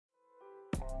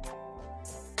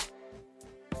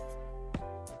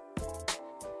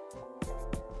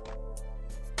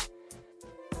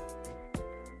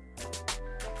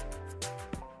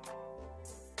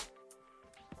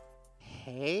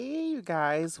Hey, you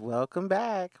guys, welcome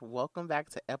back. Welcome back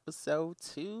to episode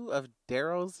 2 of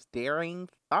Daryl's Daring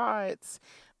Thoughts.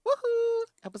 Woohoo!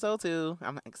 Episode 2.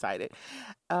 I'm excited.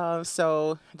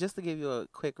 So just to give you a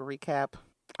quick recap,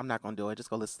 I'm not gonna do it, just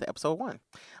go listen to episode 1.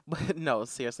 But no,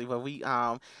 seriously,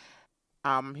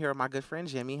 I'm here with my good friend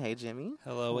Jimmy. Hey Jimmy.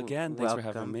 Hello again. Thanks for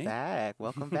having me.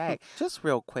 Welcome back. Just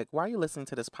real quick, while you're listening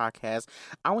to this podcast,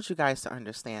 I want you guys to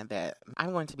understand that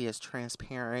I'm going to be as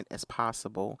transparent as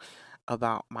possible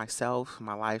about myself,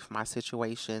 my life, my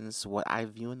situations, what I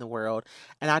view in the world.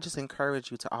 And I just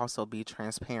encourage you to also be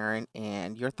transparent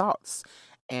in your thoughts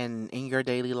and in your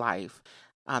daily life.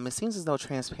 It seems as though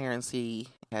transparency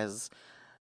has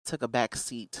took a back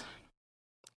seat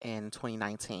in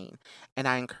 2019. And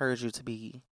I encourage you to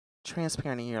be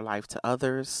transparent in your life to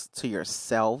others, to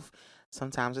yourself.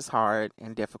 Sometimes it's hard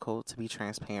and difficult to be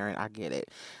transparent. I get it.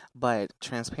 But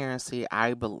transparency,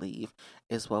 I believe,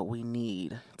 is what we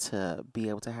need to be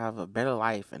able to have a better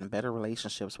life and better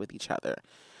relationships with each other.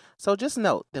 So just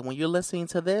note that when you're listening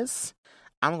to this,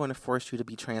 I'm going to force you to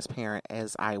be transparent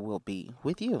as I will be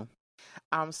with you.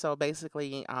 So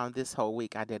basically, this whole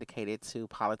week I dedicated to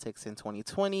politics in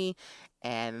 2020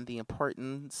 and the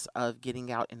importance of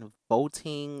getting out and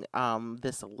voting.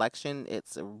 This election,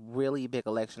 it's a really big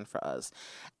election for us.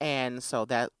 And so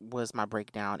that was my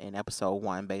breakdown in episode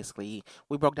 1. Basically,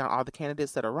 we broke down all the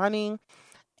candidates that are running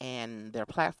and their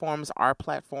platforms, our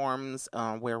platforms,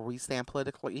 where we stand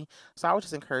politically. So I would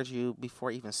just encourage you before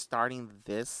even starting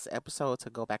this episode to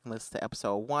go back and listen to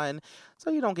episode 1 so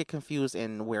you don't get confused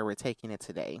in where we're taking it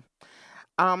today.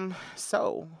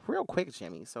 So real quick,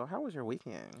 Jimmy, so how was your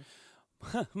weekend?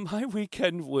 My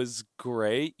weekend was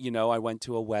great. I went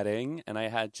to a wedding and I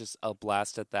had just a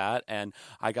blast at that. And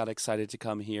I got excited to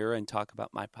come here and talk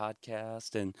about my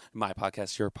podcast and my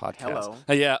podcast, your podcast. Hello.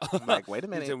 Yeah. I'm like, wait a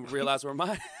minute. You didn't realize where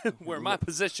my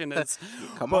position is.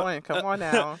 Come on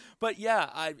now. But yeah,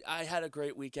 I had a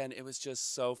great weekend. It was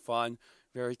just so fun,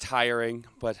 very tiring,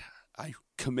 but I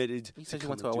committed. You said you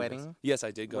went to a wedding? Yes, I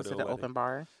did go was to a it an wedding. open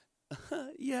bar?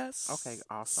 Yes. Okay,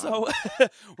 awesome. So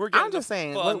we're getting I'm just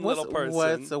saying, little person.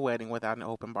 what's a wedding without an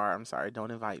open bar? I'm sorry,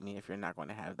 don't invite me if you're not going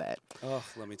to have that. Oh,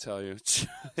 let me tell you.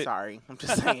 Sorry, I'm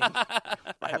just saying.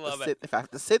 If I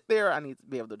have to sit there, I need to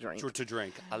be able to drink. To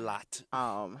drink a lot.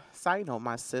 Side note,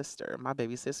 my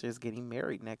baby sister is getting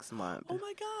married next month. Oh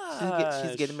my god.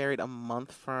 She's getting married a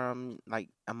month from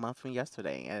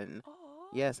yesterday, and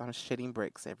yes, I'm shitting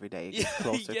bricks every day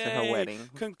closer to her wedding.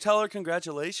 Tell her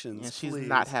congratulations. And she's please.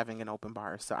 not having an open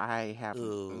bar, so I have,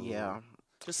 Ooh. yeah.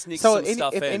 Just sneak some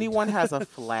stuff in. If anyone has a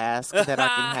flask that I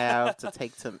can have to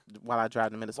take to while I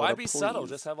drive to Minnesota, why be please. subtle?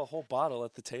 Just have a whole bottle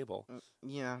at the table.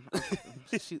 Yeah,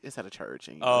 it's at a church,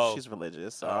 and she's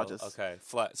religious, so I'll just okay.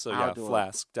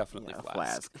 Flask, definitely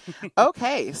flask.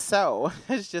 Okay, so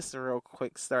it's just a real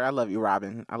quick story. I love you,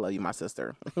 Robin. I love you, my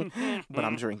sister, but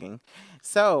I'm drinking.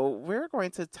 So we're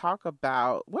going to talk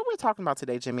about what we're talking about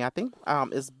today, Jimmy. I think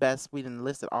it's best we didn't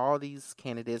list all these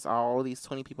candidates, all these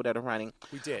 20 people that are running.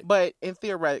 We did, but in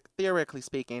theoretically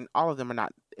speaking, all of them are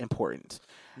not important.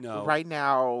 No. Right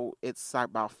now, it's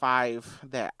about 5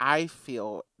 that I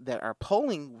feel that are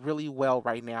polling really well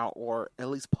right now, or at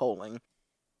least polling,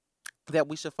 that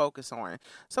we should focus on.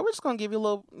 So we're just going to give you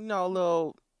a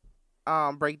little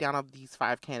breakdown of these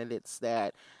 5 candidates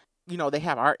that, they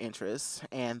have our interests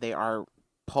and they are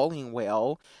polling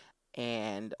well,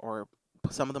 or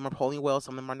some of them are polling well,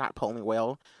 some of them are not polling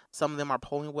well. Some of them are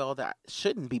polling well that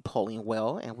shouldn't be polling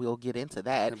well, and we'll get into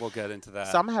that. And we'll get into that.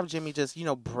 So I'm going to have Jimmy just,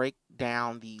 break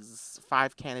down these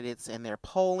 5 candidates and their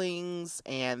pollings,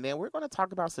 and then we're going to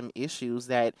talk about some issues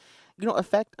that,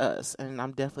 affect us. And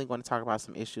I'm definitely going to talk about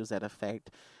some issues that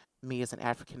affect me as an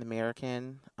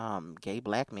African-American, gay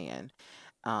black man.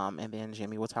 And then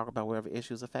Jimmy will talk about whatever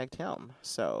issues affect him.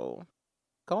 So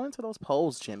go into those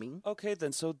polls, Jimmy. Okay,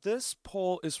 then. So this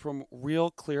poll is from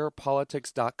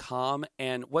realclearpolitics.com,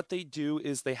 and what they do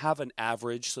is they have an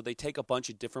average. So they take a bunch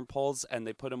of different polls and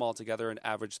they put them all together and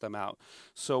average them out.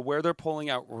 So where they're polling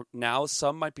out now,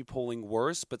 some might be polling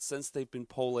worse, but since they've been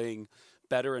polling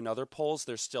better in other polls,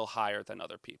 they're still higher than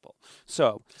other people.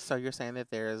 So you're saying that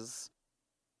this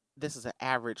is an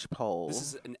average poll. This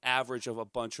is an average of a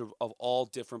bunch of all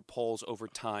different polls over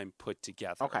time put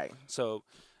together. Okay. So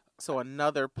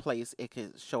another place it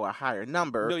could show a higher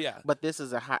number. No, yeah. But this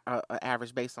is a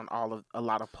average based on a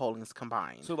lot of pollings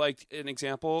combined. So, like an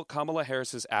example, Kamala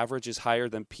Harris's average is higher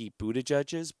than Pete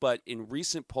Buttigieg's, but in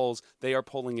recent polls, they are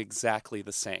polling exactly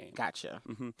the same. Gotcha.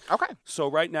 Mm-hmm. Okay. So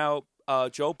right now,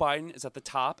 Joe Biden is at the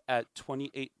top at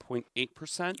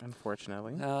 28.8%.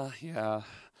 Unfortunately. Yeah.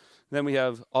 Then we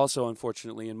have also,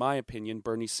 unfortunately, in my opinion,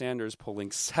 Bernie Sanders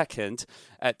polling second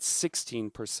at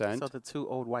 16%. So the two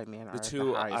old white men are The at two,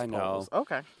 the highest I know. polls.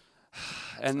 Okay.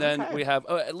 And then Okay. we have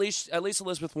at least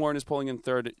Elizabeth Warren is polling in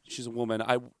third. She's a woman.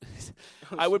 I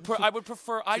would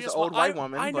prefer. I She's just an old white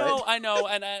woman, I but- know,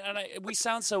 and we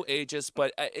sound so ageist,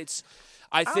 but it's.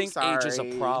 I think age is a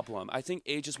sorry. problem. I think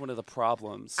age is one of the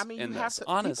problems I mean, in you this. have to.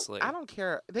 Honestly, I don't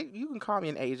care. You can call me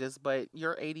an ageist, but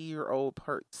your 80-year-old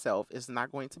self is not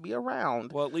going to be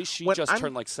around. well, at least she When just I'm-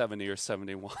 turned like 70 or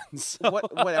 71. So.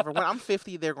 Whatever. When I'm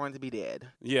 50, they're going to be dead.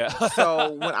 Yeah.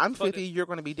 So when I'm But- 50, you're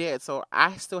going to be dead. So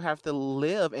I still have to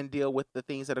live and deal with the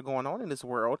things that are going on in this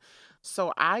world.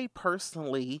 So I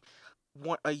personally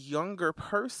want a younger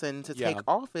person to take Yeah.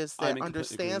 office I'm that in complete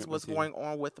understands agreement what's with you. going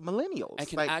on with millennials. and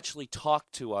can Like, actually talk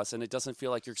to us, and it doesn't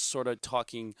feel like you're sort of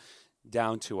talking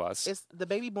down to us. it's the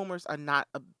baby boomers are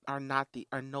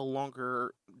no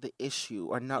longer the issue,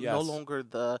 or no Yes. longer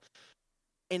the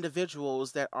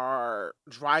individuals that are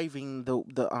driving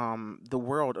the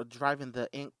world, or driving the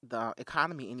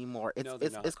economy anymore. No, they're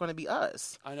not. It's going to be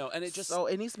us. I know, and it just So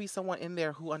it needs to be someone in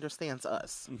there who understands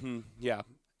us. Yeah.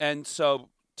 And so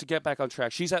to get back on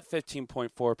track, she's at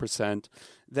 15.4%.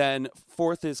 Then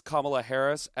fourth is Kamala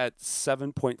Harris at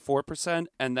 7.4%.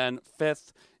 And then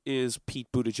fifth is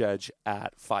Pete Buttigieg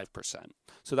at 5%.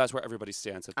 So that's where everybody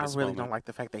stands at I this really moment. don't like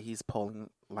the fact that he's polling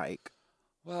like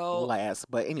Well, last,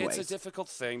 but anyways, it's a difficult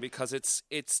thing because it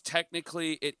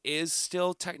is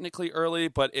still technically early,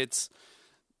 but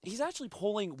he's actually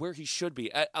polling where he should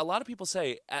be. A lot of people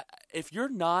say if you're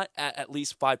not at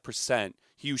least 5%,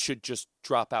 you should just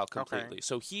drop out completely. Okay.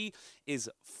 So he is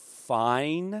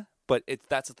fine, but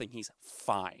that's the thing. He's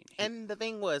fine. and the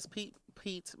thing was, Pete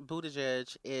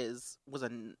Buttigieg was a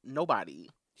nobody.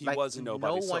 He Like, was a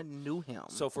nobody. No So- one knew him.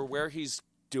 So for where he's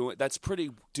doing, that's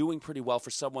doing pretty well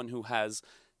for someone who has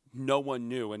no one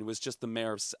knew and was just the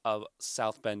mayor of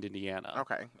South Bend, Indiana.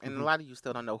 Okay, and Mm-hmm. a lot of you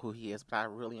still don't know who he is, but I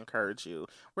really encourage you.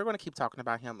 We're going to keep talking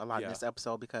about him a lot in Yeah. this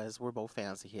episode because we're both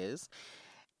fans of his.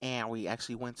 And we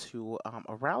actually went to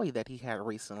a rally that he had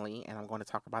recently, and I'm going to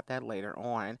talk about that later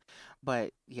on.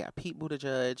 But yeah, Pete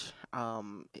Buttigieg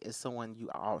is someone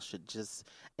you all should just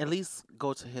at least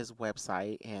go to his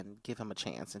website and give him a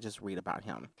chance and just read about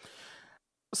him.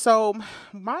 So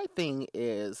my thing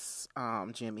is,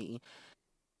 Jimmy,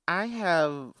 I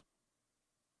have,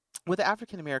 with the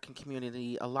African American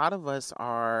community, a lot of us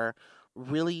are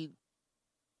really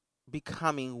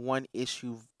becoming one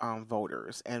issue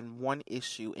voters and one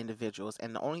issue individuals,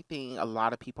 and the only thing a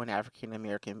lot of people in the African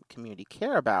American community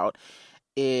care about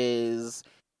is,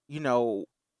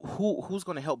 who's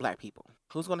going to help Black people,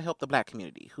 who's going to help the Black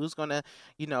community, who's going to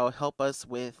help us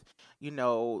with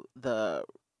the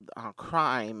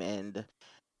crime, and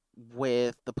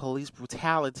with the police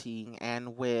brutality,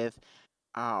 and with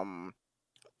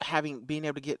being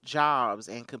able to get jobs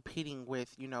and competing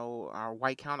with our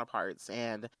white counterparts,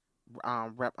 and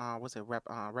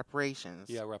reparations.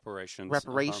 Yeah, reparations.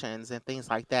 Reparations and things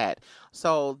like that.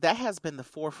 So that has been the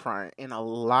forefront in a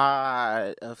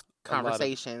lot of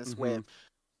conversations with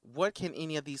what can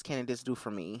any of these candidates do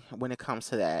for me when it comes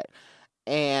to that.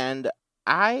 And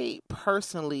I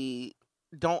personally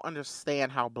don't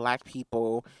understand how Black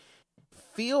people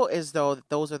feel as though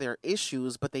those are their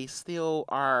issues, but they still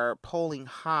are polling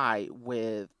high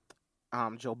with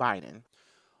Joe Biden.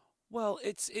 Well,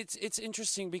 it's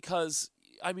interesting because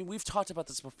I mean we've talked about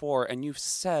this before, and you've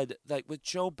said that with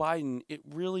Joe Biden, it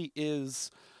really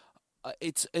is.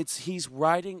 He's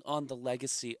riding on the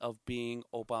legacy of being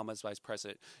Obama's vice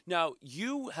president. Now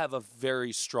you have a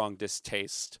very strong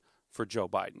distaste for Joe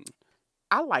Biden.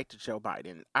 I liked Joe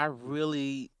Biden. I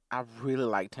really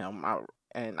liked him.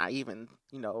 I even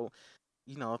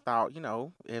thought,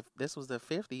 if this was the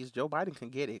 50s, Joe Biden can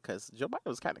get it, because Joe Biden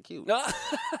was kind of cute.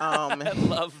 I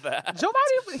love that. Joe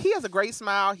Biden, he has a great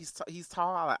smile. He's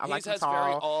tall. I like him has tall.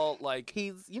 very all like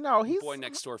He's Boy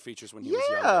Next Door features when he was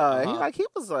younger.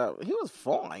 he was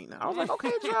fine. I was like,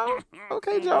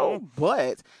 okay, Joe.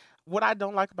 But what I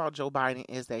don't like about Joe Biden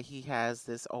is that he has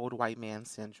this old white man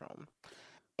syndrome.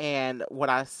 And what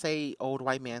I say old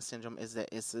white man syndrome is that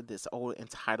it's this old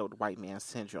entitled white man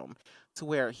syndrome, to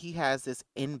where he has this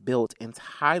inbuilt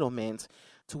entitlement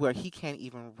to where he can't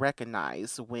even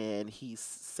recognize when he's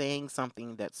saying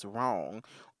something that's wrong,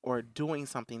 or doing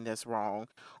something that's wrong,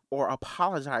 or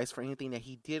apologize for anything that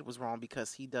he did was wrong,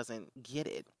 because he doesn't get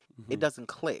it. It doesn't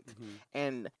click.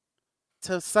 And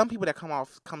to some people that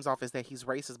comes off as that he's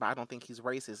racist, but I don't think he's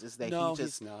racist. Is that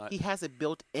he's not. He has it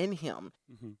built in him,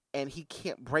 and he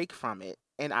can't break from it.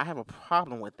 And I have a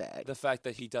problem with that. The fact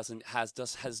that he has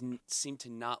seemed to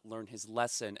not learn his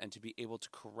lesson and to be able to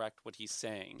correct what he's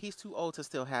saying. He's too old to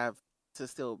still have to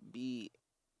still be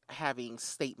having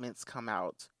statements come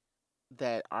out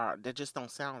that just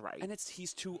don't sound right. And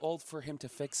he's too old for him to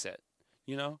fix it,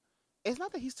 you know? It's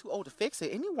not that he's too old to fix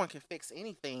it. Anyone can fix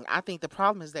anything. I think the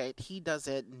problem is that he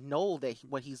doesn't know that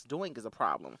what he's doing is a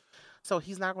problem. So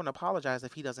he's not going to apologize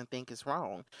if he doesn't think it's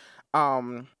wrong.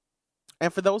 And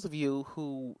for those of you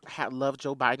who love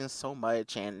Joe Biden so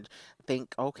much and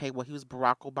think, okay, well, he was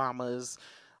Barack Obama's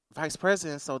vice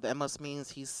president, so that must mean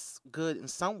he's good in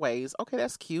some ways. Okay,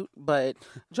 that's cute, but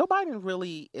Joe Biden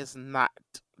really is not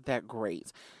that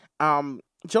great.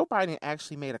 Joe Biden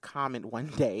actually made a comment one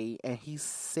day, and he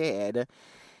said,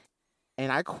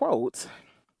 and I quote,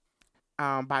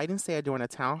 Biden said during a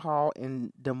town hall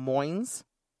in Des Moines,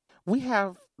 "We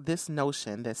have this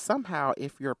notion that somehow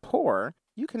if you're poor,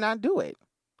 you cannot do it.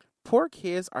 Poor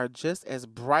kids are just as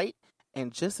bright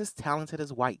and just as talented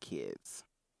as white kids."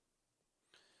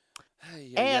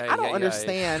 I don't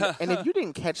understand. And if you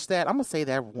didn't catch that, I'm going to say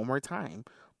that one more time.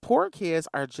 Poor kids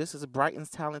are just as bright and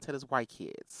talented as white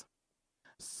kids.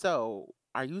 So,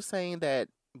 are you saying that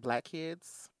black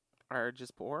kids are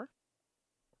just poor?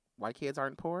 White kids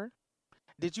aren't poor?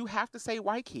 Did you have to say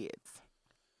white kids?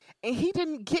 And he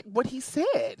didn't get what he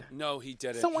said. No, he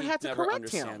didn't. Someone he had to never correct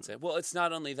understands him. it. Well, it's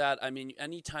not only that. I mean,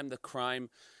 anytime the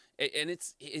crime, and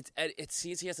it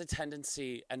seems he has a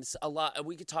tendency, and it's a lot.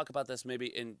 We could talk about this maybe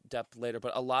in depth later,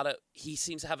 but he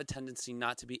seems to have a tendency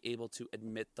not to be able to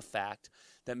admit the fact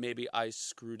that maybe I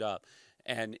screwed up.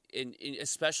 And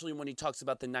especially when he talks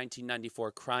about the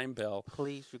 1994 crime bill.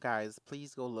 Please, you guys,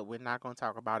 please go look. We're not going to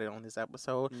talk about it on this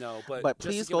episode. No, but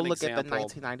please go look at the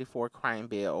 1994 crime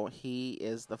bill. He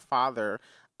is the father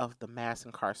of the mass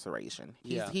incarceration.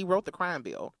 He wrote the crime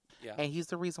bill. Yeah. And he's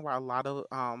the reason why a lot of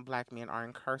black men are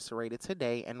incarcerated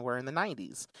today and were in the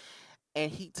 90s.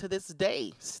 And he, to this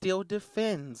day, still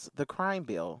defends the crime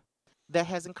bill that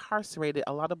has incarcerated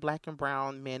a lot of black and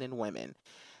brown men and women.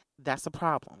 That's a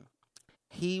problem.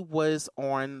 He was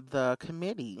on the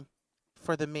committee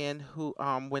for the men who,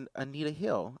 when Anita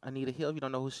Hill, if you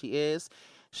don't know who she is,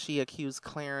 she accused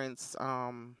Clarence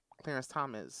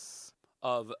Thomas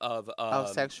of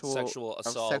sexual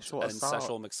assault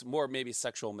and maybe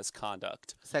sexual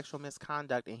misconduct. Sexual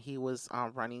misconduct, and he was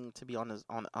running to be on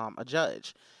a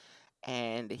judge.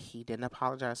 And he didn't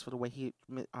apologize for the way he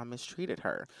mistreated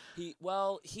her. He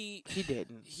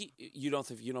didn't. You don't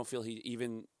feel he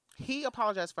even. He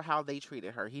apologized for how they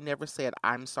treated her. He never said,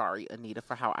 "I'm sorry, Anita,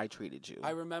 for how I treated you."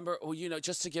 I remember,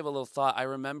 just to give a little thought, I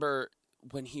remember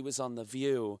when he was on The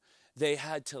View, they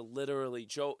had to literally,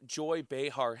 Joy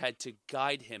Behar had to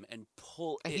guide him and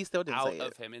pull it out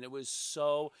of him. And it was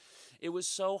so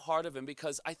hard of him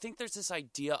because I think there's this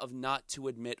idea of not to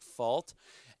admit fault.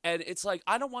 And it's like,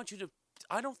 I don't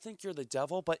think you're the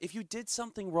devil, but if you did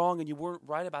something wrong and you weren't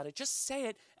right about it, just say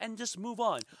it and just move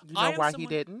on. You know why he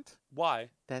didn't? Why?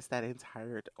 That's that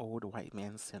entire old white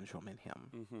man syndrome in him.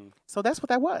 Mm-hmm. So that's what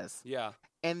that was. Yeah.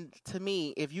 And to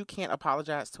me, if you can't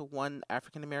apologize to one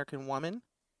African-American woman,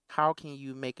 how can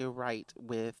you make it right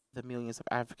with the millions of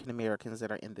African-Americans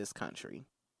that are in this country?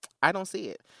 I don't see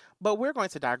it. But we're going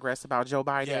to digress about Joe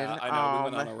Biden. Yeah, I know.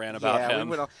 We went on a rant about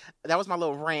him. That was my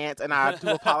little rant, and I do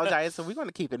apologize. So we're going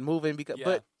to keep it moving.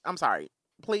 But I'm sorry.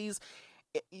 Please,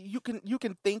 you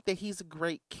can think that he's a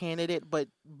great candidate, but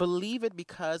believe it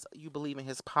because you believe in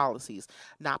his policies,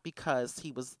 not because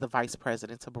he was the vice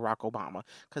president to Barack Obama,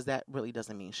 because that really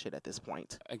doesn't mean shit at this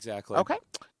point. Exactly. Okay?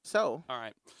 So. All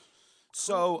right.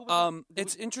 So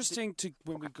it's interesting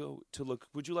when we go to look.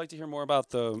 Would you like to hear more about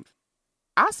the...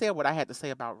 I said what I had to say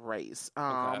about race,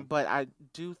 Okay. But I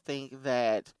do think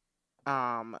that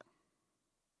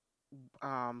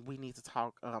we need to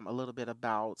talk a little bit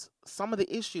about some of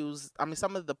the issues,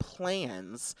 some of the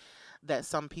plans that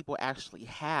some people actually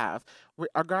have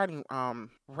regarding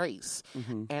race.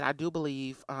 Mm-hmm. And I do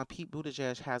believe Pete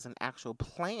Buttigieg has an actual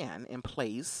plan in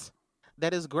place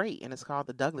that is great, and it's called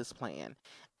the Douglas Plan.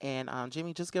 And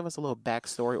Jimmy, just give us a little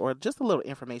backstory or just a little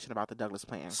information about the Douglas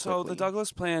Plan. So quickly. the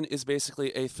Douglas Plan is basically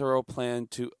a thorough plan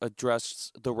to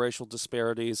address the racial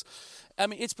disparities. I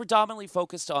mean, it's predominantly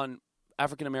focused on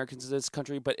African Americans in this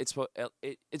country, but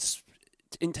it's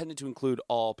intended to include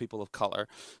all people of color.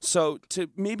 So to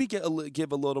maybe give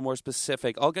a little more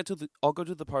specific, I'll go to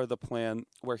the part of the plan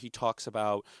where he talks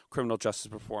about criminal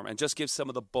justice reform and just give some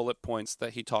of the bullet points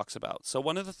that he talks about. So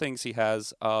one of the things he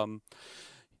has,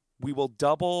 we will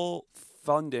double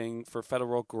funding for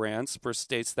federal grants for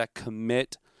states that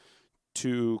commit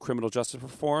to criminal justice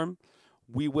reform.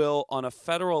 We will, on a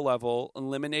federal level,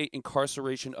 eliminate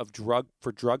incarceration of drug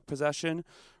possession,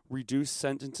 reduce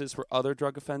sentences for other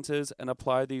drug offenses, and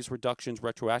apply these reductions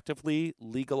retroactively,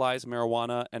 legalize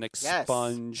marijuana, and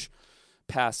expunge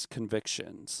past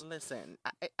convictions. Listen,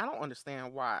 I don't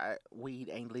understand why weed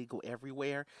ain't legal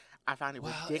everywhere. I find it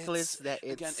Well, ridiculous that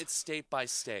it's state by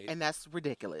state. and that's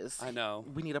ridiculous. I know.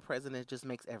 We need a president that just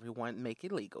makes everyone make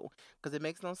it legal, because it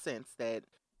makes no sense that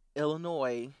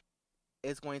Illinois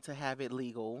is going to have it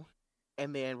legal,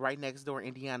 and then right next door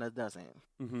Indiana doesn't.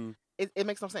 Mm-hmm. It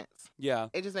makes no sense. Yeah.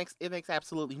 It makes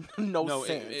absolutely no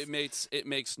sense. It makes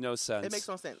no sense. It makes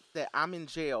no sense that I'm in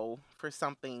jail for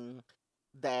something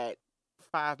that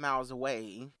 5 miles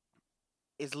away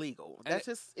is legal.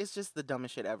 It's just the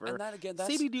dumbest shit ever. And that again,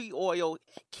 that's CBD oil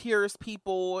cures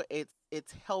people.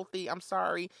 It's healthy. I'm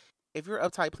sorry. If you're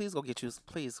uptight, please go get you some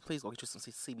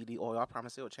CBD oil. I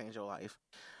promise it'll change your life.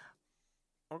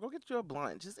 Or go get you a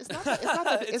blunt. Just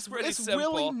it's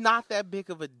really not that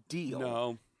big of a deal.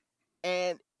 No.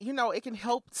 And it can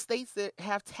help states that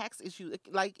have tax issues.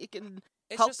 It can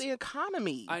help the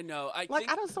economy. I know.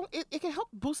 It can help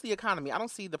boost the economy. I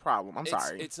don't see the problem. I'm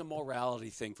sorry. It's a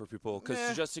morality thing for people,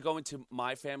 because just to go into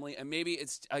my family, and maybe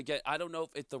I don't know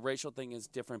if the racial thing is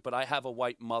different, but I have a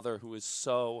white mother who is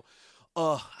so,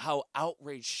 how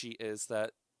outraged she is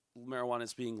that marijuana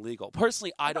is being legal.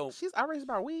 Personally, I don't. She's outraged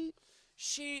about weed.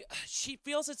 She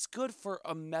feels it's good for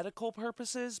medical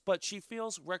purposes, but she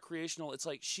feels recreational. It's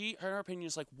like her opinion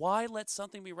is like, why let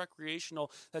something be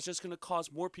recreational that's just going to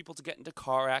cause more people to get into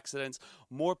car accidents,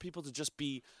 more people to just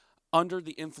be under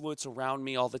the influence around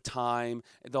me all the time.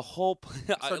 The whole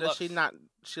So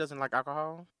she doesn't like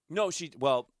alcohol? No, she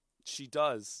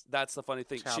does. That's the funny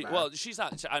thing. She's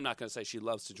not. I'm not going to say she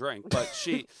loves to drink, but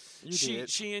she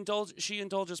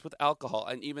indulges with alcohol.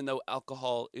 And even though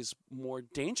alcohol is more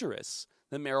dangerous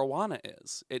than marijuana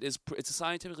is, it's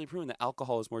scientifically proven that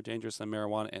alcohol is more dangerous than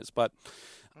marijuana is. But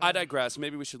I digress.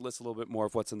 Maybe we should list a little bit more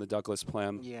of what's in the Douglas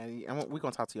plan. Yeah, we're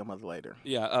going to talk to your mother later.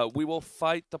 Yeah, we will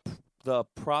fight the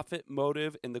profit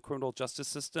motive in the criminal justice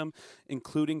system,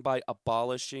 including by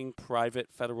abolishing private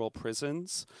federal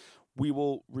prisons. We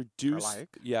will reduce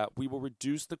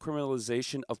the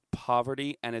criminalization of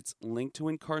poverty and its link to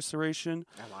incarceration.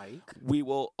 We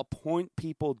will appoint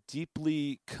people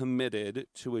deeply committed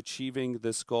to achieving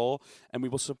this goal, and we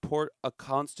will support a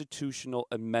constitutional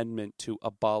amendment to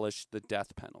abolish the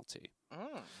death penalty.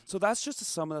 So that's just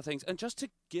some of the things. And just to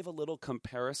give a little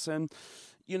comparison,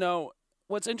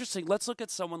 what's interesting, let's look at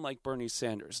someone like Bernie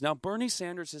Sanders. Now, Bernie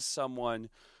Sanders is someone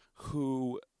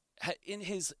who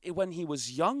when he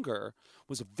was younger,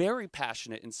 was very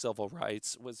passionate in civil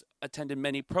rights, attended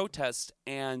many protests,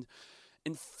 and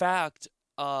in fact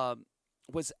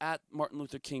was at Martin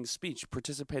Luther King's speech,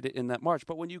 participated in that march.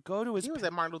 But when you go to he was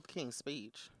at Martin Luther King's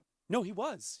speech. No, he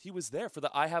was there for the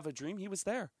 "I Have a Dream." He was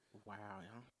there. Wow.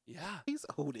 Yeah. He's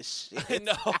old as shit.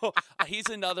 No, he's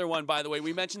another one, by the way.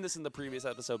 We mentioned this in the previous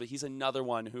episode, but he's another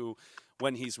one who,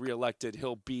 when he's reelected,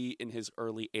 he'll be in his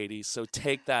early 80s. So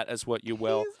take that as what you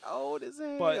will. He's old as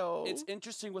hell. But it's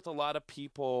interesting with a lot of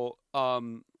people.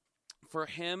 For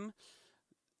him,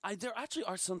 there actually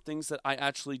are some things that I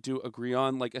actually do agree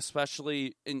on, like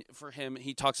especially for him,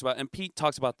 he talks about, and Pete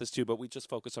talks about this too, but we just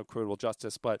focus on criminal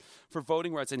justice. But for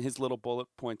voting rights, in his little bullet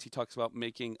points, he talks about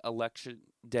making election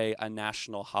day a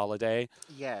national holiday.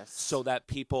 Yes. So that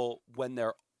people, when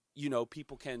they're,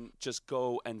 people can just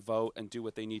go and vote and do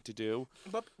what they need to do.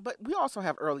 But we also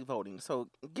have early voting, so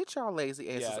get y'all lazy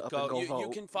asses up and go vote.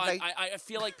 You can find. I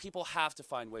feel like people have to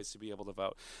find ways to be able to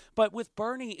vote. But with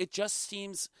Bernie, it just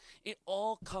seems it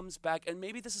all comes back, and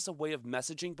maybe this is a way of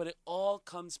messaging, but it all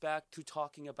comes back to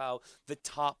talking about the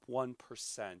top 1%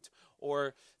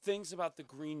 or things about the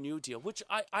Green New Deal, which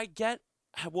I get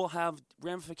will have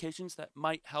ramifications that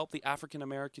might help the African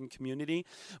American community,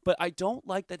 but I don't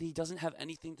like that he doesn't have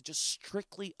anything that just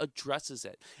strictly addresses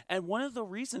it. And one of the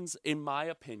reasons, in my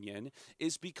opinion,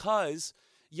 is because,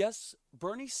 yes,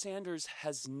 Bernie Sanders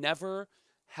has never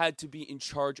had to be in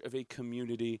charge of a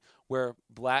community where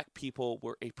black people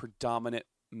were a predominant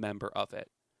member of it.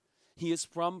 He is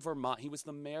from Vermont. He was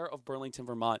the mayor of Burlington,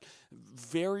 Vermont.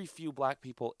 Very few black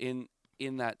people in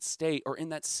that state or in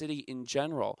that city in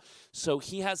general. So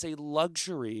he has a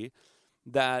luxury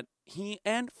that he,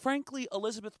 and frankly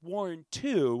Elizabeth Warren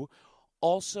too,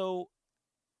 also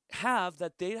have,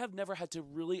 that they have never had to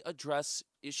really address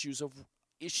issues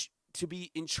to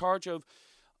be in charge of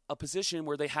a position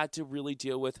where they had to really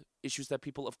deal with issues that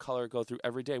people of color go through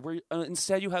every day. Where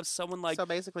instead you have someone like... So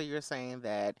basically you're saying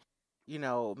that,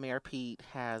 Mayor Pete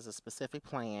has a specific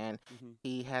plan. Mm-hmm.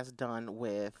 He has done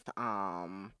with...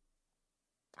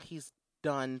 He's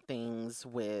done things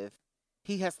with.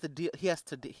 He has dealt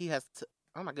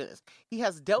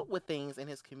with things in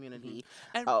his community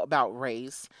about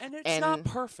race, and it's not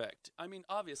perfect. I mean,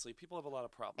 obviously, people have a lot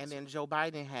of problems. And then Joe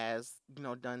Biden has,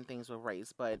 done things with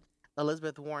race, but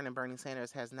Elizabeth Warren and Bernie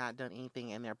Sanders has not done anything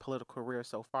in their political career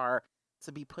so far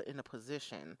to be put in a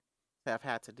position to have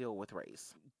had to deal with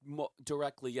race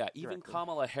Directly, yeah. Even directly.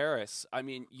 Kamala Harris, I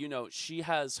mean, she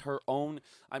has her own.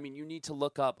 I mean, you need to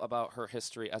look up about her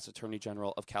history as Attorney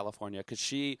General of California because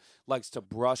she likes to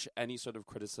brush any sort of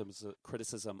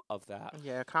criticism of that.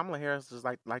 Yeah, Kamala Harris just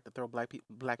like to throw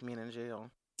black men in jail.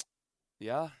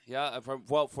 Yeah, yeah. From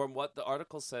what the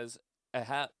article says, it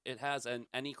has, and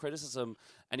any criticism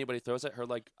anybody throws at her,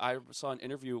 like I saw an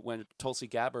interview when Tulsi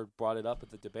Gabbard brought it up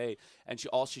at the debate, and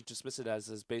she dismissed it as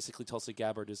is basically Tulsi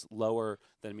Gabbard is lower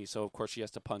than me, so of course she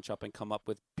has to punch up and come up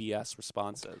with BS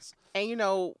responses. And you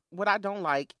know what I don't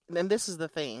like, and this is the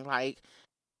thing, like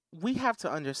we have to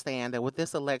understand that with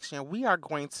this election, we are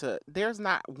going to. There's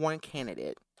not one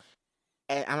candidate,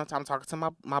 and I'm talking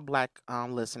to my black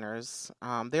listeners.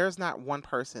 There's not one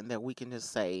person that we can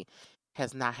just say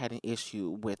has not had an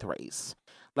issue with race.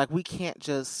 Like we can't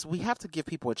just. We have to give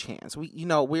people a chance.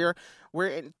 We're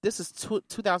in. This is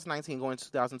 2019 going to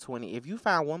 2020. If you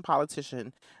find one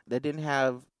politician that didn't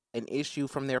have an issue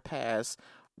from their past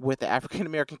with the African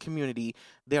American community,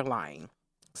 they're lying.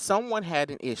 Someone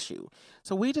had an issue.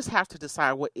 So we just have to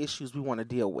decide what issues we want to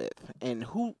deal with and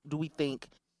who do we think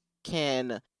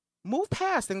can move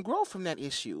past and grow from that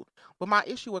issue. But my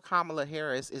issue with Kamala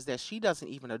Harris is that she doesn't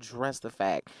even address the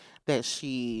fact that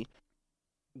she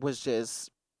was just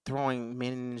throwing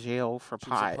men in jail for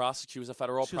pot. She was a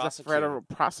federal She was a prosecutor. federal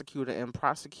prosecutor,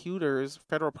 and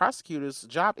federal prosecutors'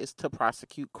 job is to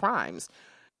prosecute crimes,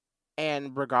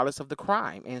 and regardless of the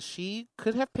crime. And she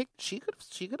could have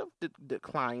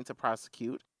declined to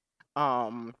prosecute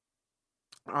um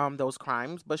those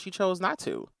crimes, but she chose not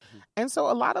to. And so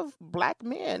a lot of black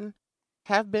men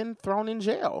have been thrown in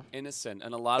jail. Innocent,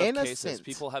 in a lot of cases,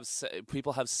 Innocent.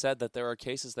 people have said that there are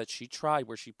cases that she tried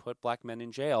where she put black men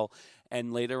in jail,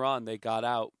 and later on they got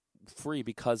out free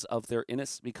because of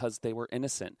because they were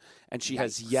innocent, and she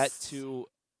has yet Yikes. to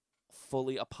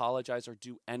fully apologize or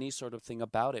do any sort of thing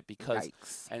about it because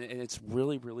Yikes. and it's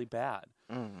really, really bad.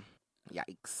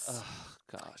 Yikes. Oh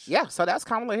gosh. Yeah, so that's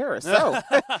Kamala Harris. So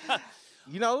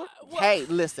Well, hey,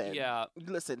 listen. yeah.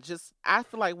 Listen, just I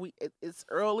feel like it's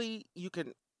early. You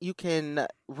can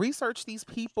research these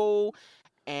people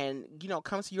and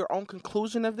come to your own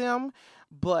conclusion of them,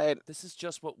 but This is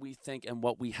just what we think and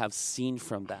what we have seen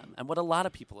from them and what a lot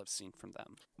of people have seen from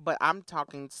them. I'm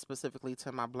talking specifically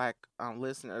to my black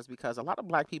listeners because a lot of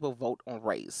black people vote on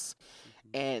race.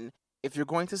 And if you're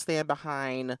going to stand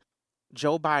behind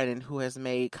Joe Biden, who has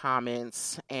made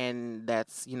comments and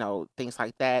that's, things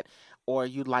like that, or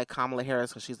you like Kamala Harris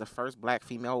because she's the first black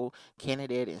female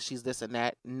candidate and she's this and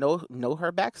that, know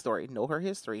her backstory, know her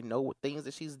history, know things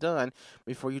that she's done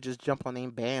before you just jump on the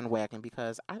bandwagon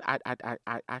because I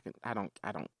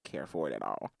don't care for it at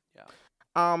all.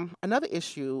 Yeah. Another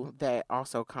issue that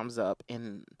also comes up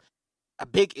in a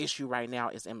big issue right now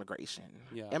is immigration.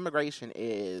 Yeah. Immigration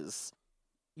is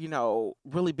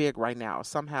really big right now.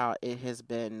 Somehow it has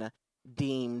been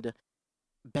deemed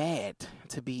bad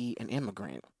to be an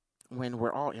immigrant when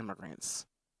we're all immigrants.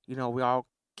 We all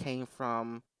came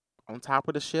from on top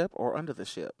of the ship or under the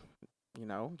ship.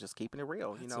 Just keeping it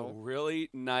real. It's a really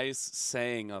nice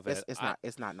saying of it.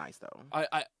 It's not nice though.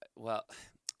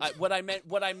 What I meant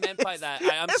by that,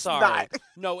 I'm It's sorry. not.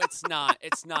 No, it's not.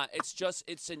 It's not. It's just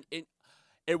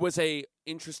it was a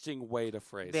interesting way to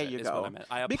phrase There it. you is go. What I meant.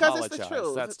 I Because apologize. it's the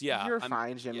truth. That's You're I'm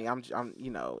fine, Jimmy. yeah. I'm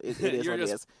it is You're what it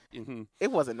just- is. Mhm.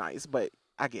 It wasn't nice, but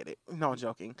I get it. No, I'm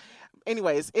joking.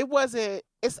 Anyways, it wasn't.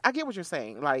 I get what you're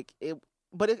saying. Like it,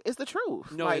 but it's the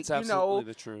truth. No, like, it's absolutely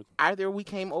the truth. Either we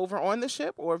came over on the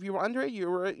ship, or if you were under it, you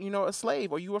were a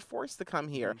slave, or you were forced to come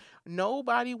here.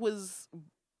 Nobody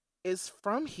is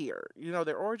from here.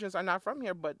 Their origins are not from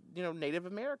here, but Native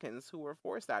Americans who were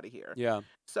forced out of here. Yeah.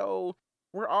 So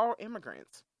we're all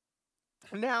immigrants.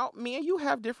 Now, me and you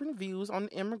have different views on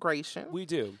immigration. We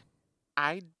do.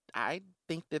 I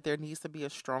think that there needs to be a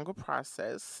stronger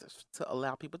process to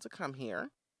allow people to come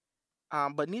here.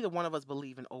 But neither one of us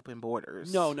believe in open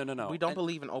borders. No. We don't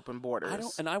believe in open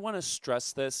borders. I want to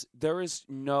stress this. There is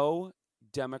no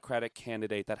Democratic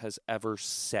candidate that has ever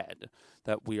said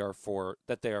that they are for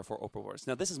open borders.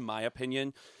 Now, this is my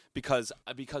opinion because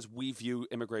we view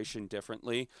immigration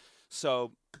differently.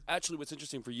 So, actually, what's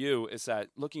interesting for you is that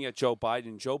looking at Joe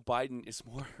Biden is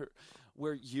more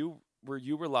where you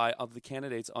rely on the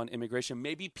candidates on immigration.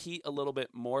 Maybe Pete a little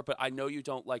bit more, but I know you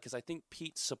don't like because I think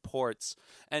Pete supports,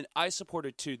 and I support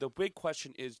it too. The big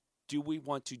question is, do we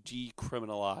want to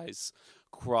decriminalize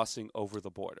crossing over the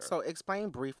border. So explain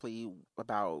briefly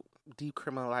about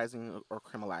decriminalizing or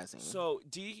criminalizing. So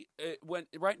when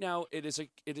right now it is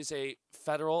a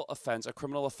federal offense, a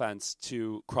criminal offense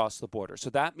to cross the border. So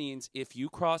that means if you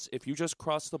just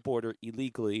cross the border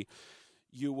illegally,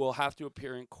 you will have to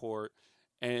appear in court,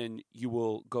 and you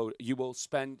will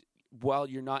spend, while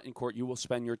you're not in court, you will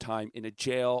spend your time in a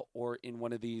jail or in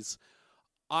one of these.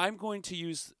 I'm going to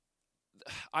use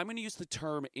the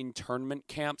term internment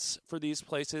camps for these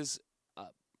places,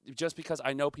 just because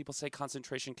I know people say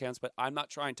concentration camps, but I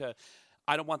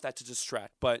don't want that to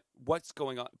distract. But what's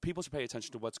going on, people should pay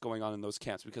attention to what's going on in those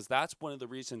camps, because that's one of the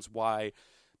reasons why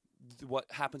what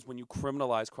happens when you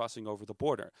criminalize crossing over the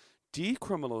border.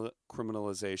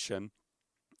 Decriminalization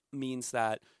means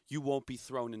that you won't be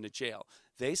thrown into jail.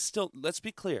 Let's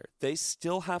be clear, they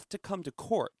still have to come to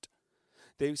court.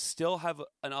 They still have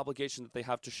an obligation that they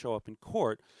have to show up in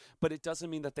court, but it doesn't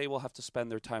mean that they will have to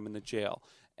spend their time in the jail.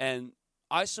 And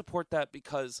I support that,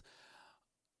 because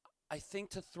I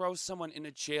think to throw someone in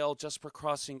a jail just for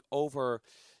crossing over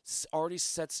already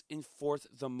sets in forth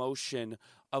the motion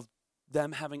of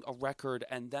them having a record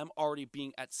and them already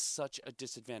being at such a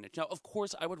disadvantage. Now, of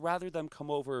course, I would rather them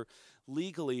come over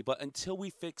legally, but until we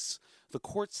fix the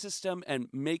court system and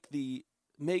make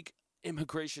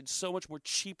immigration so much more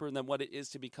cheaper than what it is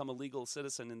to become a legal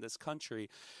citizen in this country,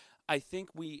 I think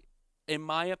in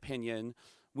my opinion,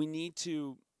 we need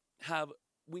to have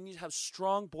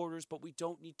strong borders, but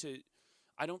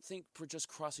I don't think for just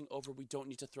crossing over, we don't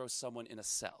need to throw someone in a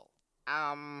cell.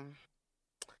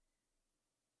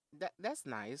 That's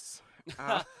nice.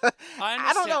 I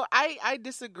I don't know. I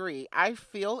disagree. I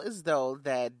feel as though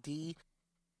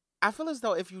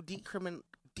if you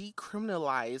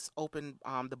decriminalize open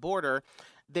the border,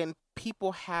 then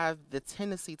people have the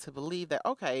tendency to believe that,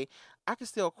 okay, I can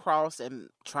still cross and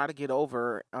try to get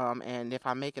over, and if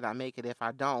I make it, I make it. If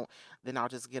I don't, then I'll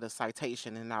just get a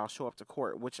citation and I'll show up to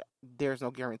court, which there's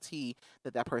no guarantee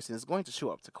that person is going to show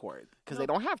up to court, because they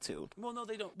don't have to. Well, no,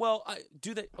 they don't. Well,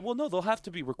 do they? Well, no, they'll have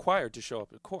to be required to show up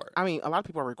to court. I mean, a lot of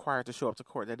people are required to show up to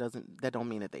court. That don't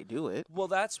mean that they do it. Well,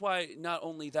 that's why not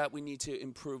only that we need to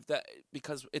improve that,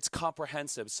 because it's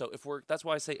comprehensive. So that's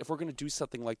why I say if we're going to do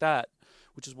something like that,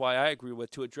 which is why I agree with,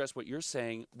 to address what you're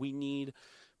saying, we need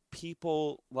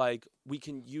people, like, we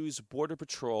can use Border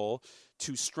Patrol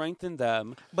to strengthen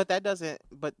them. But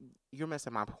you're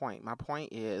missing my point. My point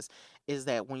is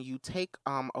that when you take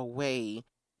away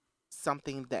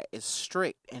something that is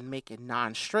strict and make it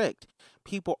non-strict,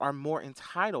 people are more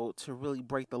entitled to really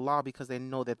break the law, because they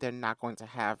know that they're not going to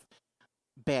have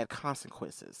bad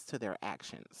consequences to their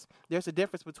actions. There's a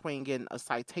difference between getting a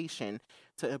citation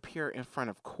to appear in front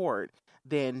of court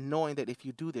than knowing that if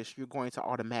you do this, you're going to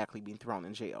automatically be thrown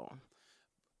in jail.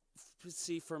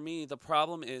 See, for me, the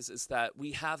problem is that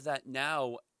we have that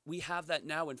now.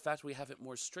 In fact, we have it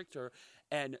more stricter,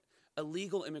 and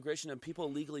illegal immigration and people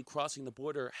illegally crossing the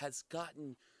border has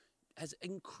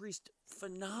increased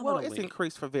phenomenally. Well, it's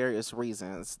increased for various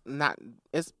reasons.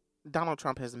 Donald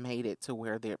Trump has made it to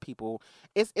where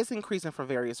it's increasing for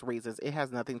various reasons. It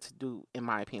has nothing to do, in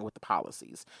my opinion, with the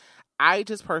policies. I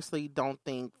just personally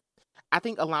I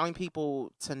think allowing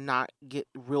people to not get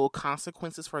real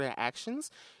consequences for their actions,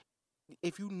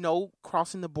 if you know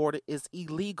crossing the border is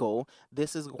illegal,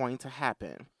 this is going to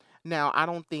happen. Now, I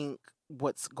don't think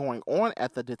what's going on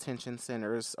at the detention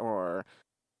centers or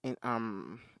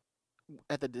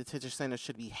at the detention centers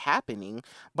should be happening,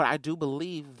 but I do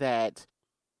believe that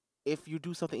if you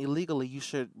do something illegally, you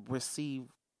should receive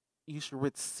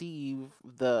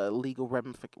the legal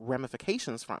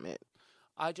ramifications from it.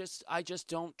 I just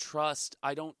don't trust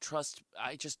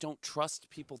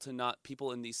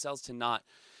people in these cells to not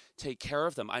take care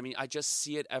of them. I mean, I just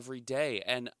see it every day,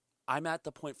 and I'm at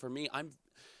the point, for me,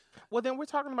 well, then we're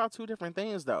talking about two different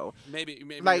things, though. Maybe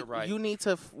like, you're right.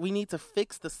 We need to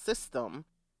fix the system,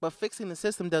 but fixing the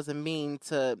system doesn't mean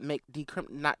to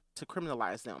not to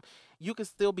criminalize them. You can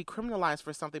still be criminalized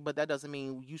for something, but that doesn't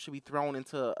mean you should be thrown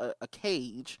into a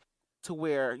cage to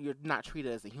where you're not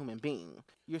treated as a human being.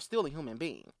 You're still a human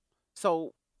being.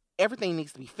 So everything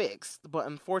needs to be fixed, but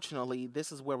unfortunately,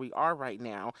 this is where we are right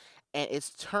now, and it's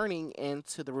turning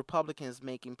into the Republicans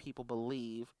making people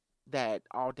believe that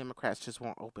all Democrats just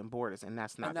want open borders, and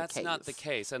that's not the case. And that's not the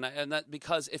case. And that,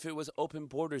 because if it was open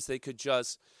borders, they could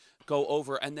just go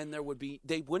over, and then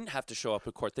they wouldn't have to show up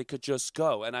at court. They could just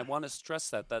go. And I want to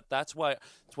stress that's what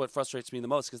frustrates me the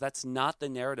most, because that's not the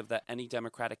narrative that any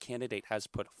Democratic candidate has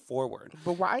put forward.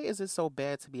 But why is it so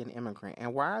bad to be an immigrant?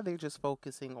 And why are they just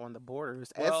focusing on the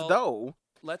borders as though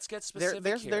let's get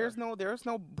specific here. There's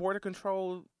no border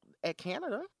control at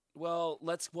Canada. Well,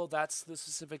 that's the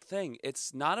specific thing.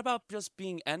 It's not about just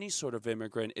being any sort of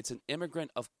immigrant. It's an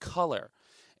immigrant of color.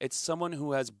 It's someone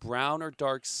who has brown or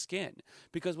dark skin.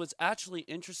 Because what's actually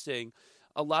interesting,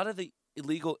 a lot of the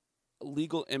illegal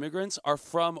immigrants are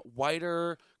from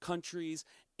whiter countries,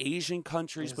 Asian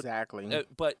countries, Exactly.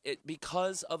 but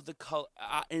because of the color,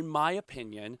 in my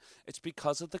opinion, it's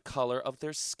because of the color of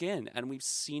their skin, and we've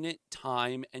seen it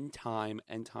time and time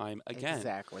and time again.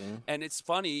 Exactly. And it's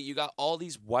funny, you got all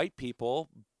these white people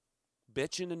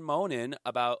bitching and moaning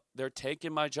about they're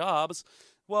taking my jobs.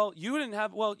 Well, you didn't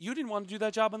want to do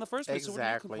that job in the first place. So what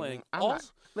are you complaining?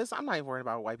 Listen, I'm not even worried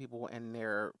about white people and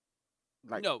their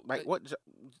No,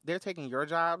 they're taking your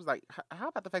jobs. Like, how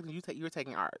about the fact that you're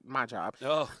taking my job?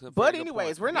 Oh, but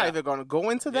anyways, we're not even going to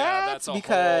go into Yeah, that that's a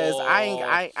because whole-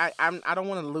 I don't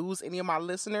want to lose any of my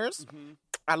listeners. Mhm.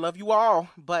 I love you all,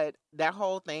 but that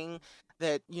whole thing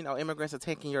that immigrants are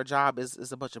taking your job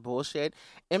is a bunch of bullshit.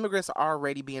 Immigrants are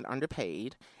already being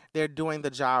underpaid. They're doing the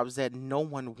jobs that no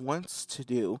one wants to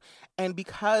do, and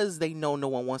because they know no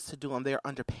one wants to do them, they're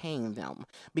underpaying them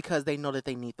because they know that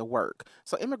they need the work.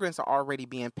 So immigrants are already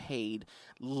being paid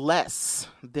less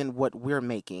than what we're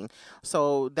making.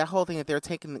 So that whole thing that they're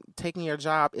taking your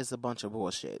job is a bunch of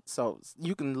bullshit. So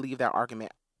you can leave that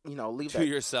argument. Leave to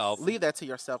yourself. Leave that to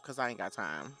yourself because I ain't got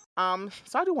time.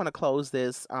 So I do want to close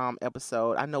this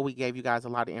episode. I know we gave you guys a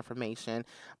lot of information,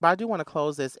 but I do want to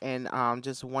close this in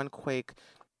just one quick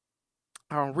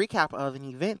recap of an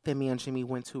event that me and Jimmy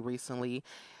went to recently.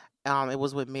 It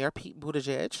was with Mayor Pete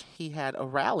Buttigieg. He had a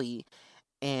rally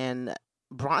in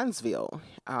Bronzeville.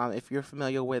 If you're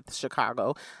familiar with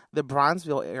Chicago, the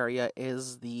Bronzeville area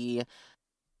is the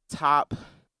top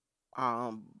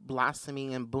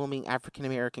blossoming and booming African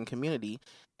American community.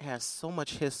 It has so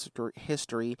much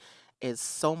history.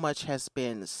 So much has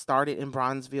been started in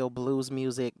Bronzeville, blues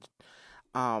music.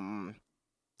 Bronzeville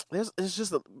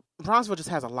just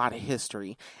has a lot of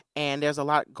history, and there's a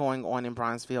lot going on in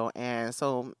Bronzeville. And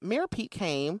so Mayor Pete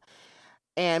came,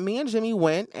 and me and Jimmy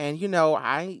went, and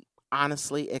I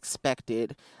honestly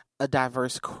expected a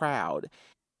diverse crowd.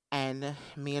 And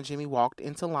me and Jimmy walked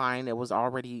into line. It was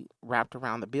already wrapped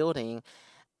around the building,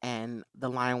 and the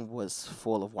line was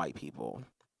full of white people.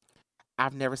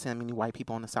 I've never seen many white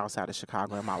people on the south side of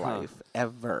Chicago in my life,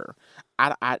 ever.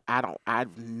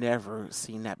 I've never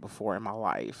seen that before in my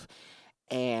life.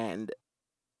 And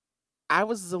I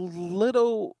was a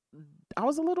little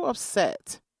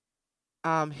upset.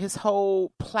 His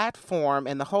whole platform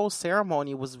and the whole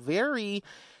ceremony was very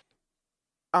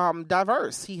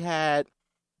diverse. He had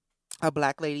a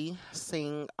black lady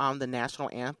sing the national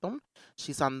anthem.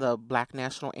 She sung the black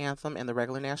national anthem and the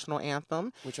regular national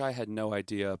anthem, which I had no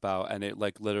idea about, and it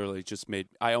literally just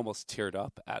I almost teared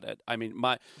up at it. I mean,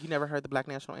 you never heard the black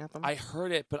national anthem? I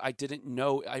heard it, but I didn't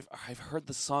know. I've heard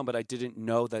the song, but I didn't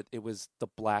know that it was the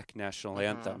black national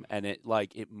anthem, and it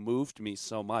moved me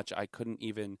so much I couldn't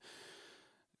even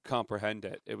comprehend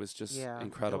it. It was just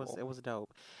incredible. It was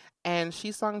dope. And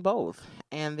she sung both.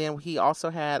 And then he also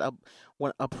had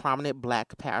a prominent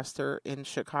black pastor in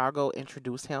Chicago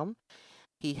introduce him.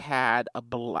 He had a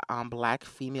black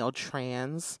female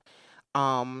trans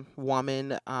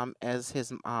woman as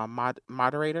his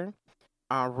moderator,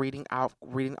 reading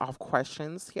off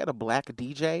questions. He had a black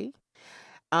DJ.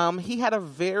 He had a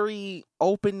very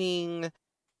opening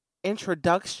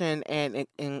introduction and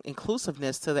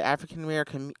inclusiveness to the African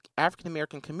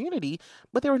American community,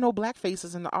 but there were no black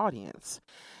faces in the audience.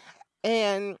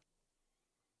 And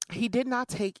he did not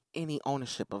take any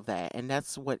ownership of that, and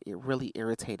that's what it really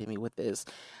irritated me with this.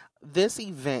 This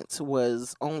event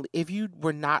was only, if you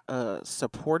were not a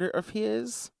supporter of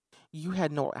his, you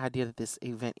had no idea that this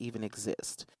event even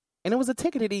exists. And it was a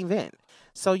ticketed event,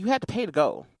 so you had to pay to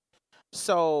go.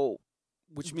 So,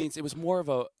 which means it was more of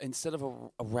instead of a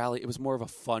rally, it was more of a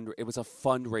fundraising. It was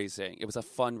a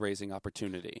fundraising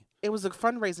opportunity. It was a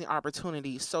fundraising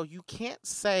opportunity. So you can't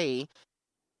say,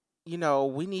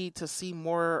 we need to see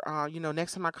more,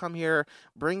 next time I come here,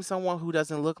 bring someone who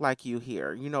doesn't look like you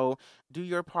here. Do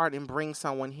your part and bring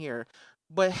someone here.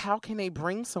 But how can they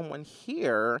bring someone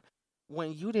here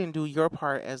when you didn't do your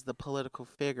part as the political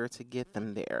figure to get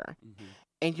them there? Mm-hmm.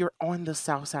 And you're on the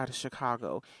south side of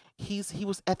Chicago. He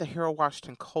was at the Harold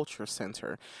Washington Culture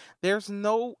Center. There's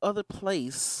no other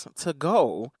place to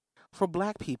go for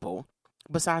black people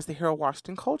besides the Harold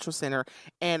Washington Culture Center.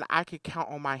 And I could count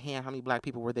on my hand how many black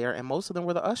people were there, and most of them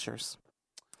were the ushers.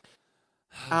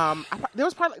 There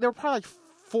were probably like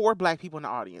 4 black people in the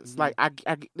audience. Like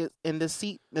in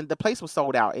the place was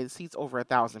sold out. It seats over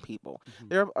 1,000 people.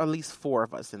 There are at least 4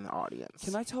 of us in the audience.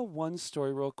 Can I tell one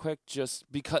story real quick? Just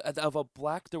because of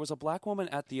there was a black woman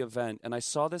at the event, and I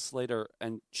saw this later,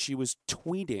 and she was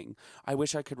tweeting. I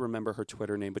wish I could remember her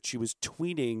Twitter name, but she was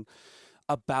tweeting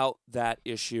about that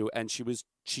issue, and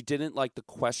she didn't like the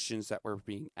questions that were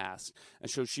being asked, and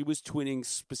so she was tweeting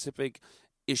specific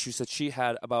issues that she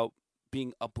had about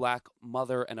being a black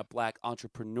mother and a black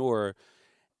entrepreneur.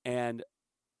 And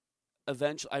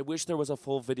eventually, I wish there was a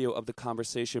full video of the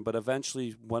conversation, but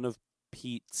eventually one of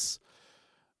Pete's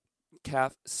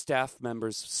staff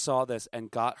members saw this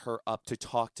and got her up to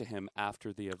talk to him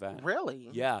after the event. Really?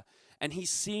 Yeah. And he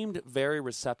seemed very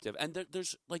receptive. And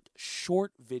there's like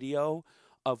short video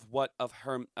of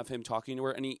him talking to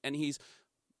her, and he's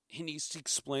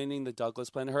explaining the Douglas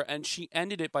plan to her, and she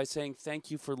ended it by saying, "Thank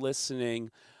you for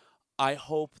listening. I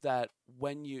hope that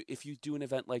if you do an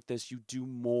event like this, you do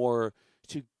more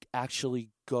to actually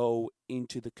go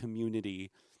into the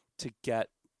community to get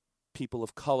people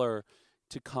of color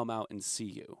to come out and see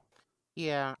you."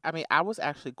 Yeah, I mean, I was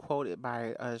actually quoted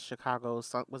by a Chicago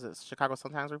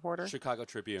Sun-Times reporter? Chicago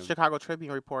Tribune. Chicago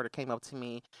Tribune reporter came up to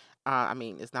me. I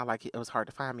mean, it's not like it was hard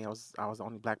to find me. I was the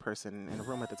only black person in the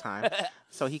room at the time.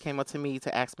 So he came up to me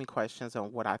to ask me questions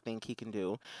on what I think he can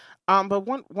do. But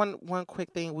one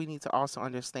quick thing we need to also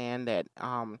understand that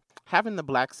having the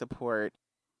black support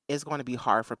is going to be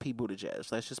hard for Pete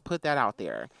Buttigieg. Let's just put that out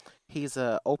there. He's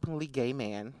an openly gay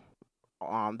man.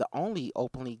 The only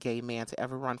openly gay man to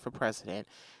ever run for president.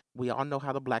 We all know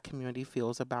how the black community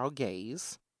feels about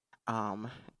gays.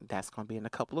 That's going to be in a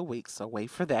couple of weeks, so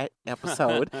wait for that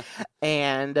episode.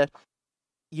 And,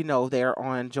 they're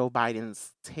on Joe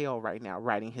Biden's tail right now,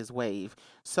 riding his wave.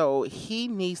 So he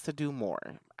needs to do more.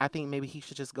 I think maybe he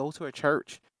should just go to a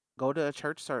church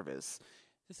service.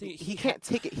 He can't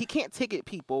ticket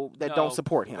people that don't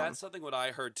support him. That's something what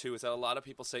I heard too, is that a lot of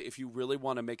people say if you really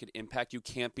want to make an impact, you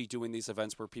can't be doing these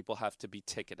events where people have to be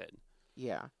ticketed.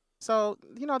 Yeah. So,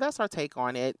 that's our take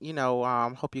on it.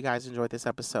 Hope you guys enjoyed this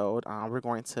episode. We're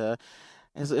going to,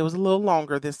 it was a little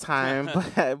longer this time,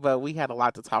 but we had a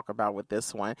lot to talk about with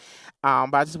this one.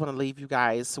 But I just want to leave you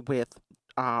guys with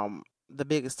the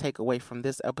biggest takeaway from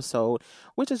this episode,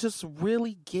 which is just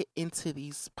really get into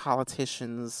these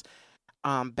politicians'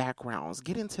 backgrounds,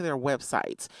 get into their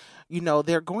websites.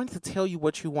 They're going to tell you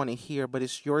what you want to hear, but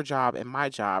it's your job and my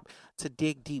job to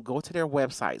dig deep, go to their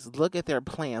websites, look at their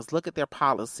plans, look at their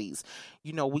policies.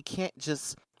 We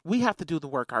have to do the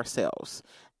work ourselves.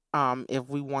 If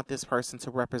we want this person to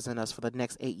represent us for the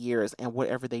next 8 years, and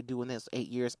whatever they do in this 8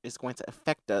 years is going to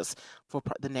affect us for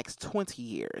the next 20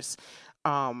 years.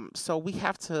 So we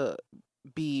have to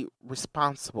be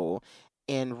responsible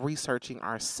in researching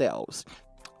ourselves.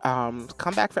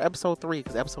 Come back for episode 3,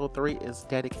 because episode 3 is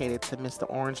dedicated to Mr.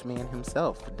 Orange Man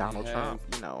himself, Donald Trump,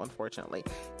 unfortunately.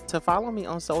 To follow me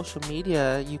on social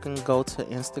media, you can go to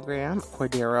Instagram,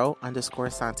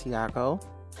 Cordero_Santiago.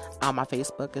 My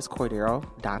Facebook is Cordero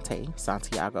Dante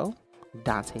Santiago.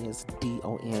 Dante is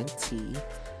DONT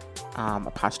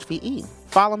 'E.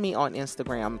 Follow me on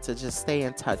Instagram to just stay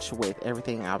in touch with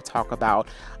everything I'll talk about.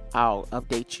 I'll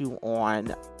update you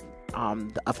on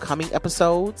the upcoming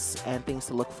episodes and things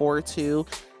to look forward to.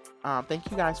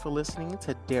 Thank you guys for listening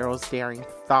to Daryl's Daring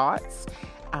Thoughts.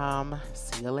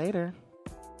 See you later.